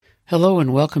Hello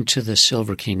and welcome to the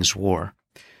Silver King's War.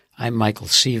 I'm Michael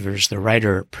Sievers, the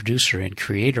writer, producer, and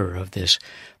creator of this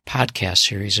podcast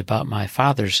series about my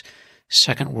father's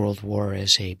Second World War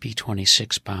as a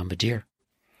B-26 bombardier.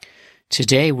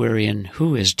 Today we're in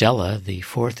Who is Della, the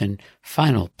fourth and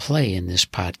final play in this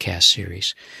podcast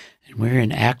series. And we're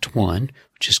in Act 1,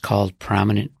 which is called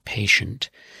Prominent Patient,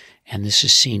 and this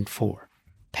is Scene 4,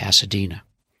 Pasadena.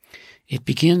 It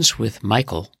begins with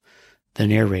Michael, the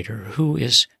narrator, who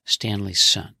is Stanley's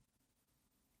son.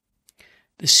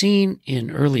 The scene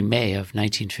in early May of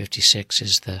 1956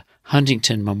 is the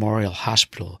Huntington Memorial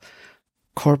Hospital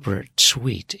corporate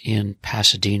suite in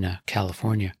Pasadena,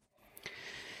 California.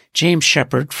 James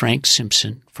Shepard, Frank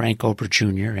Simpson, Frank Ober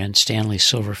Jr., and Stanley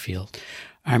Silverfield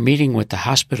are meeting with the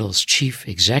hospital's chief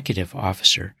executive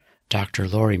officer, Dr.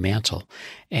 Laurie Mantle,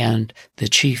 and the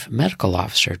chief medical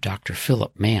officer, Dr.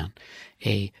 Philip Mann,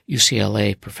 a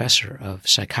UCLA professor of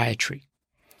psychiatry.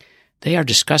 They are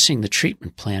discussing the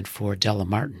treatment plan for Della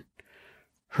Martin.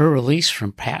 Her release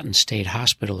from Patton State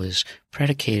Hospital is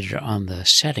predicated on the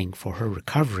setting for her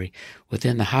recovery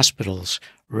within the hospital's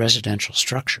residential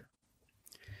structure.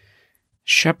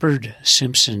 Shepard,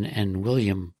 Simpson, and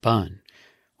William Bunn,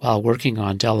 while working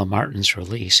on Della Martin's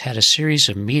release, had a series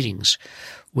of meetings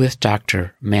with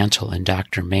Dr. Mantle and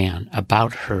Dr. Mann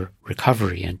about her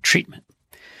recovery and treatment.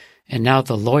 And now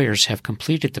the lawyers have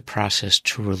completed the process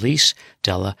to release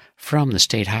Della from the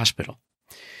state hospital.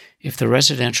 If the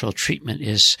residential treatment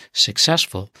is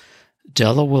successful,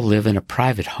 Della will live in a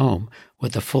private home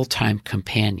with a full-time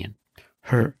companion.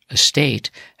 Her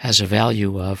estate has a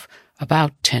value of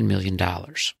about $10 million.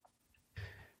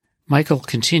 Michael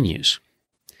continues.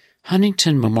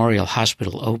 Huntington Memorial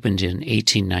Hospital opened in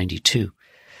 1892,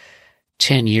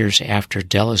 10 years after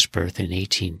Della's birth in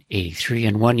 1883,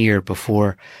 and 1 year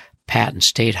before Patton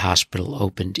State Hospital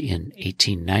opened in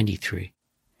 1893.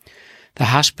 The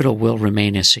hospital will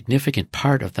remain a significant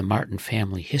part of the Martin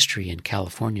family history in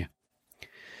California.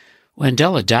 When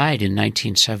Della died in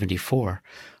 1974,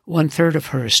 1/3 of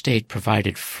her estate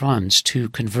provided funds to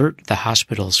convert the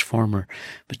hospital's former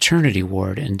maternity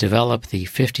ward and develop the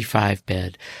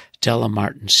 55-bed Della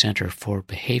Martin Center for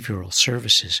Behavioral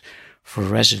Services for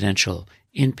residential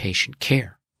inpatient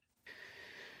care.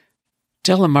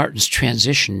 Della Martin's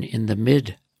transition in the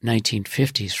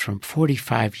mid-1950s from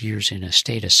 45 years in a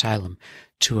state asylum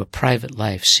to a private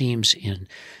life seems in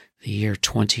the year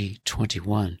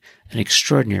 2021 an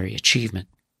extraordinary achievement.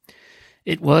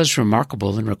 It was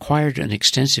remarkable and required an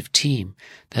extensive team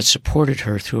that supported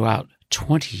her throughout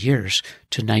 20 years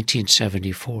to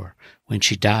 1974, when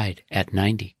she died at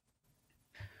 90.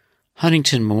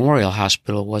 Huntington Memorial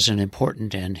Hospital was an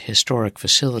important and historic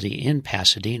facility in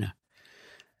Pasadena.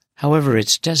 However,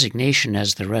 its designation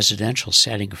as the residential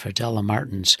setting for Della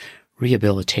Martin's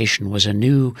rehabilitation was a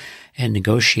new and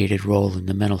negotiated role in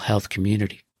the mental health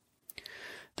community.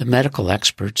 The medical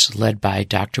experts, led by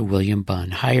Dr. William Bunn,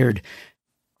 hired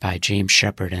by James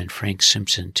Shepard and Frank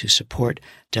Simpson to support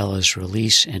Della's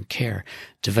release and care,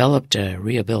 developed a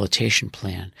rehabilitation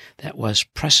plan that was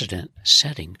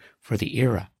precedent-setting for the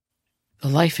era. The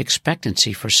life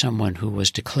expectancy for someone who was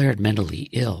declared mentally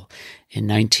ill in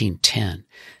 1910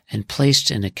 and placed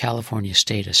in a California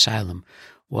state asylum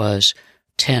was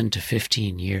 10 to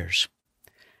 15 years.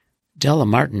 Della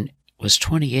Martin was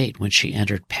 28 when she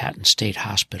entered Patton State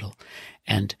Hospital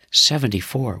and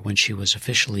 74 when she was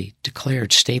officially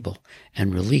declared stable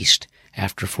and released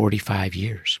after 45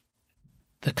 years.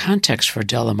 The context for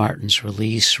Della Martin's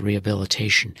release,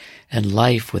 rehabilitation, and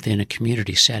life within a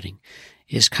community setting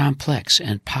is complex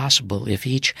and possible if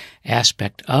each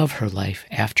aspect of her life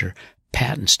after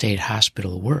Patton State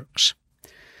Hospital works.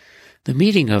 The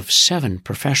meeting of 7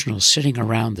 professionals sitting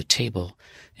around the table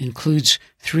includes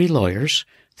 3 lawyers,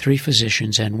 3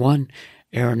 physicians, and 1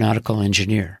 aeronautical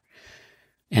engineer,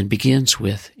 and begins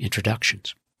with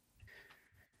introductions.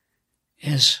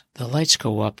 As the lights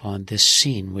go up on this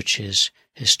scene, which is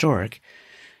historic,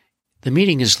 the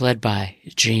meeting is led by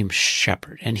James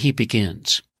Shepard, and he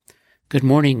begins. Good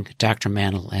morning, Dr.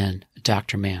 Mantle and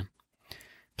Dr. Mann.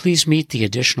 Please meet the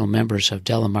additional members of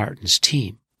Della Martin's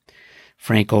team,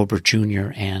 Frank Ober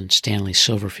Jr. and Stanley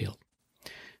Silverfield.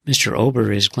 Mr.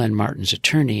 Ober is Glenn Martin's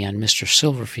attorney, and Mr.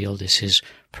 Silverfield is his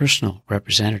personal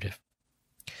representative.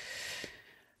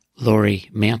 Laurie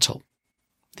Mantle,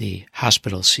 the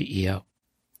hospital CEO.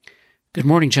 Good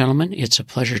morning, gentlemen. It's a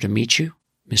pleasure to meet you,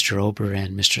 Mr. Ober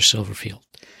and Mr. Silverfield,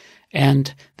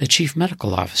 and the chief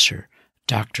medical officer,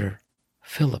 Dr.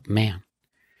 Philip Mann.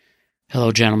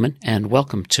 Hello, gentlemen, and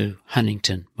welcome to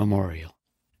Huntington Memorial.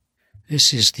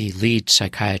 This is the lead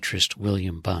psychiatrist,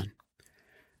 William Bunn.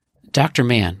 Dr.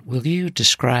 Mann, will you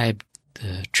describe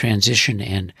the transition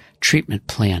and treatment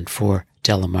plan for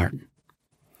Della Martin.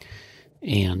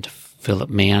 And Philip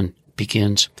Mann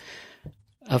begins,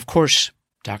 "Of course,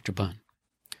 Dr. Bunn,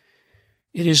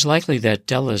 it is likely that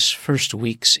Della's first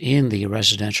weeks in the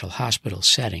residential hospital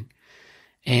setting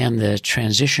and the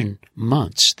transition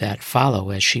months that follow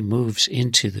as she moves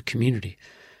into the community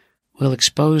will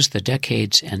expose the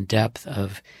decades and depth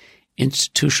of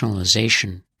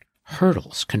institutionalization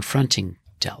hurdles confronting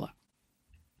Della."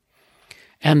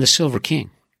 And the Silver King,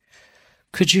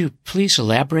 "Could you please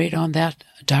elaborate on that,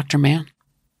 Dr. Mann?"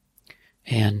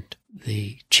 And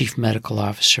the chief medical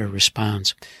officer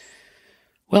responds,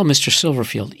 "Well, Mr.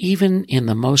 Silverfield, even in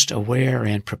the most aware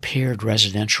and prepared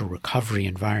residential recovery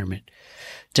environment,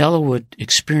 Della would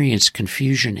experience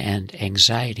confusion and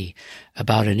anxiety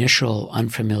about initial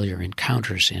unfamiliar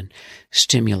encounters and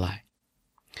stimuli.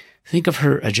 Think of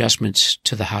her adjustments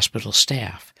to the hospital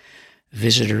staff,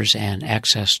 visitors, and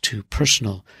access to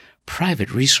personal,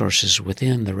 private resources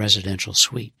within the residential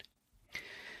suite.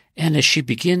 And as she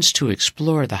begins to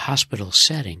explore the hospital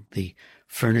setting, the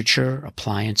furniture,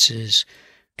 appliances,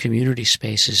 community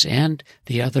spaces, and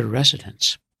the other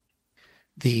residents."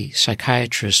 The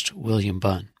psychiatrist William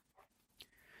Bunn,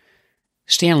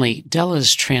 "Stanley,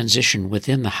 Della's transition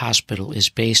within the hospital is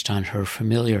based on her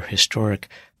familiar historic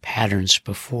patterns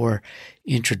before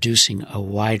introducing a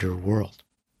wider world.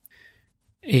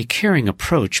 A caring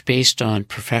approach based on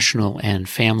professional and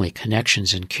family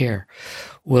connections and care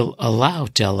will allow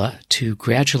Della to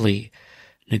gradually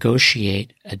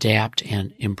negotiate, adapt,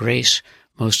 and embrace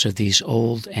most of these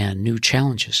old and new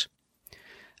challenges.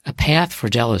 A path for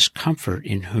Della's comfort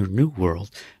in her new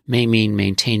world may mean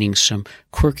maintaining some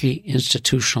quirky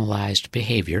institutionalized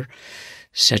behavior,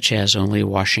 such as only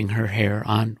washing her hair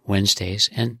on Wednesdays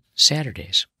and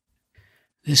Saturdays."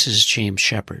 This is James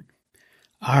Shepard.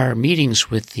 "Our meetings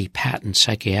with the Patton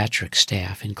psychiatric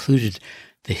staff included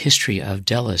the history of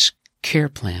Della's care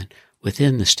plan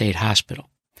within the state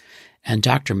hospital, and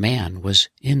Dr. Mann was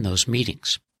in those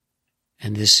meetings."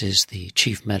 And this is the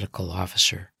chief medical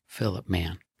officer, Philip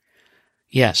Mann.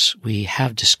 "Yes, we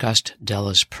have discussed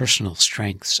Della's personal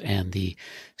strengths and the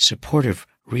supportive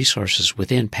resources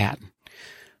within Patton.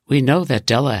 We know that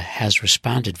Della has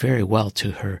responded very well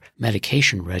to her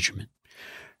medication regimen.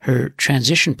 Her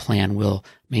transition plan will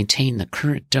maintain the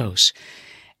current dose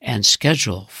and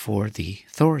schedule for the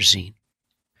Thorazine.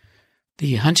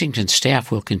 The Huntington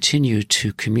staff will continue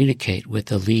to communicate with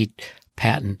the lead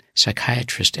Patton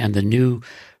psychiatrist and the new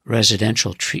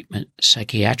residential treatment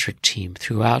psychiatric team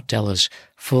throughout Della's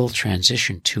full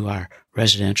transition to our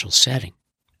residential setting."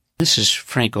 This is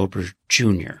Frank Ober,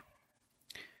 Jr.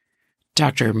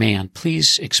 "Dr. Mann,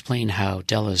 please explain how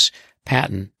Della's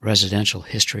Patton residential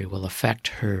history will affect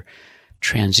her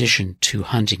transition to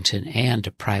Huntington and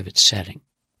a private setting."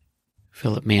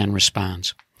 Philip Mann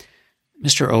responds,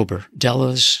 "Mr. Ober,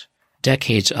 Della's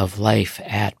decades of life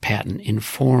at Patton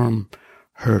inform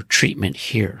her treatment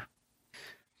here.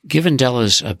 Given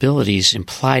Della's abilities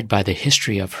implied by the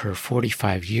history of her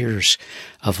 45 years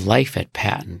of life at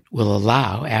Patton will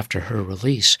allow, after her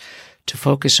release, to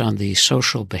focus on the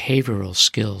social behavioral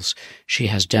skills she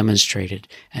has demonstrated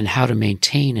and how to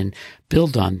maintain and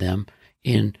build on them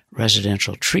in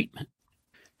residential treatment.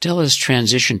 Della's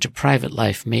transition to private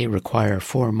life may require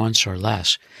 4 months or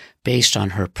less based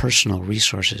on her personal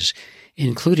resources,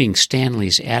 including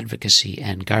Stanley's advocacy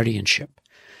and guardianship,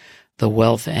 the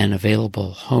wealth and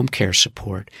available home care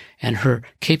support, and her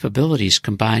capabilities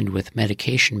combined with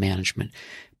medication management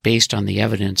based on the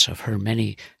evidence of her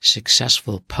many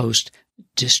successful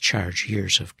post-discharge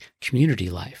years of community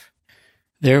life.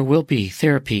 There will be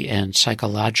therapy and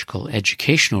psychological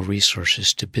educational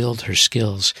resources to build her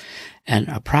skills and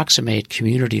approximate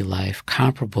community life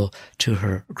comparable to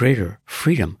her greater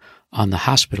freedom on the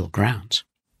hospital grounds."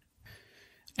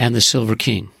 And the Silver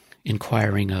King,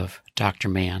 inquiring of Dr.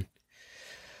 Mann,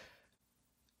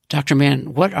 "Dr.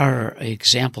 Mann, what are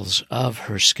examples of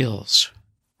her skills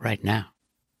right now?"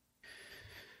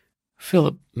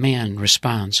 Philip Mann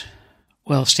responds,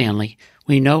 "Well, Stanley,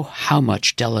 we know how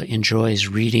much Della enjoys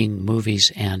reading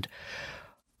movies and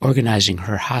organizing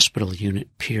her hospital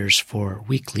unit peers for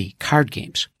weekly card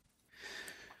games.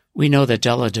 We know that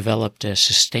Della developed a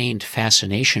sustained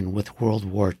fascination with World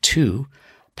War II,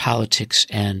 politics,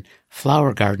 and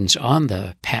flower gardens on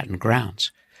the Patton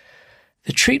grounds.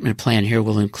 The treatment plan here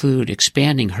will include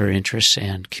expanding her interests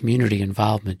and community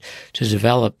involvement to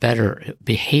develop better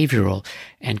behavioral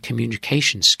and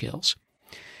communication skills.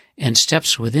 And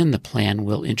steps within the plan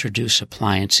will introduce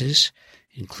appliances,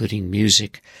 including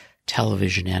music,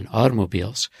 television, and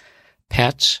automobiles,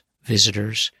 pets,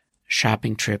 visitors,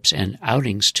 shopping trips, and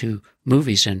outings to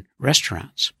movies and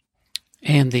restaurants.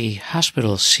 And the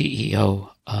hospital CEO,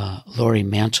 Lori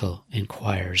Mantle,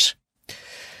 inquires,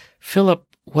 Philip,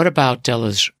 what about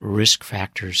Della's risk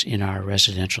factors in our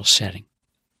residential setting?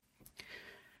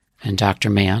 And Dr.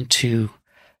 Mann to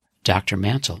Dr.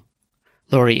 Mantle,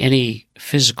 Lori, any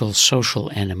physical, social,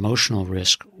 and emotional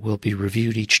risk will be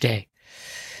reviewed each day.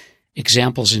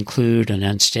 Examples include an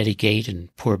unsteady gait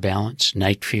and poor balance,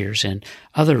 night fears, and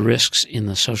other risks in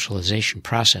the socialization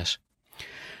process.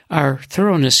 Our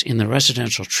thoroughness in the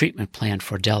residential treatment plan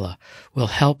for Della will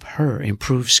help her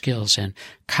improve skills and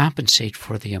compensate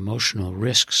for the emotional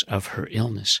risks of her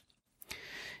illness.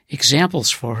 Examples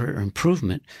for her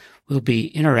improvement will be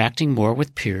interacting more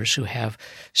with peers who have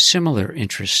similar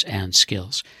interests and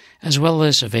skills, as well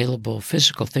as available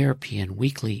physical therapy and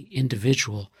weekly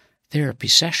individual therapy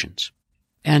sessions.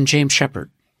 And James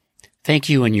Shepard, thank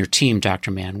you and your team,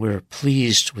 Dr. Mann. We're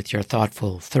pleased with your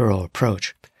thoughtful, thorough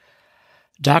approach.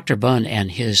 Dr. Bunn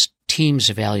and his team's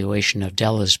evaluation of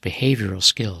Della's behavioral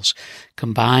skills,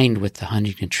 combined with the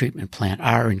Huntington treatment plan,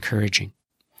 are encouraging.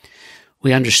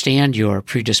 We understand your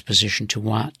predisposition to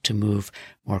want to move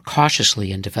more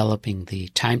cautiously in developing the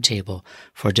timetable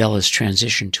for Della's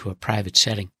transition to a private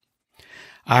setting.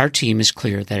 Our team is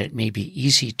clear that it may be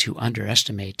easy to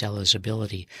underestimate Della's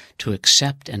ability to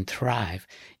accept and thrive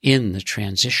in the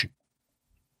transition.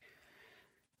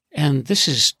 And this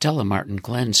is Della Martin,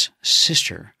 Glenn's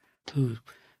sister, who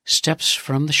steps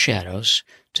from the shadows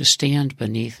to stand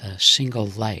beneath a single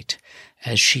light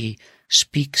as she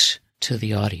speaks to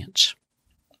the audience.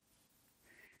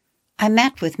 I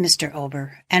met with Mr.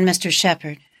 Ober and Mr.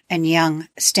 Shepard and young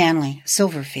Stanley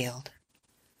Silverfield.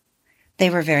 They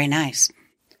were very nice.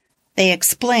 They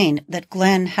explained that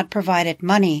Glenn had provided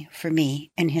money for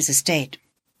me in his estate.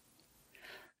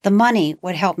 The money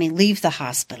would help me leave the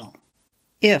hospital,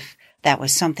 if that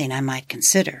was something I might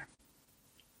consider.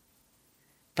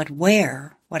 But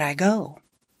where would I go?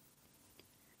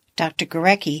 Dr.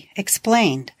 Gorecki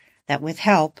explained that with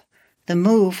help, the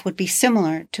move would be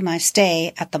similar to my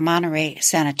stay at the Monterey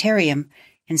Sanitarium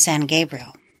in San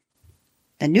Gabriel.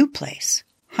 The new place,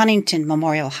 Huntington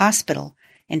Memorial Hospital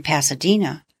in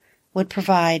Pasadena, would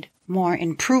provide more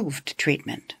improved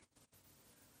treatment.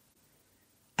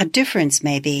 A difference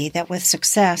may be that with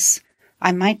success,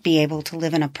 I might be able to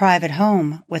live in a private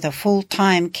home with a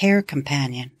full-time care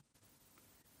companion.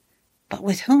 But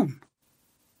with whom?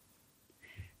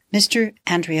 Mr.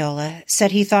 Andriola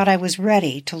said he thought I was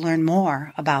ready to learn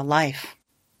more about life.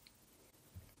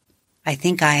 I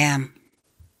think I am.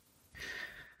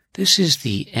 This is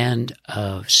the end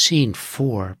of Scene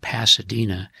 4,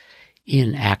 Pasadena,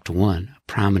 in Act 1, A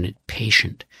Prominent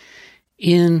Patient,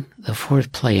 in the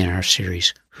fourth play in our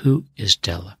series, Who is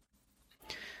Della?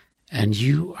 And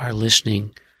you are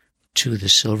listening to The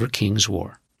Silver King's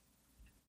War.